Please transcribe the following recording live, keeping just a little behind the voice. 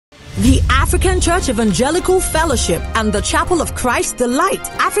The African Church Evangelical Fellowship and the Chapel of Christ the Light,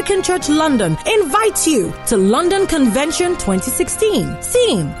 African Church London, invites you to London Convention 2016.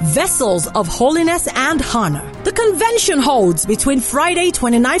 Theme: Vessels of Holiness and Honor. The convention holds between Friday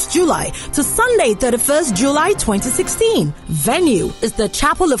 29th July to Sunday 31st July 2016. Venue is the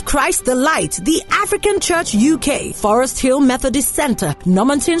Chapel of Christ the Light, the African Church UK, Forest Hill Methodist Centre,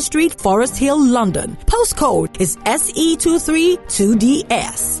 Normanton Street, Forest Hill, London. Postcode is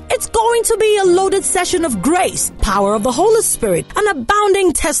SE232DS. It's going to be a loaded session of grace, power of the Holy Spirit, and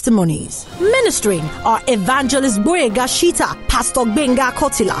abounding testimonies. Ministering are Evangelist Boyega Shita, Pastor Benga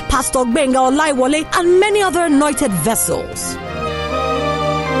Kotila, Pastor Benga Olaiwole, and many other anointed vessels.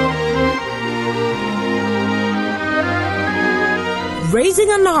 Raising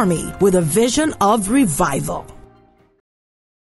an army with a vision of revival.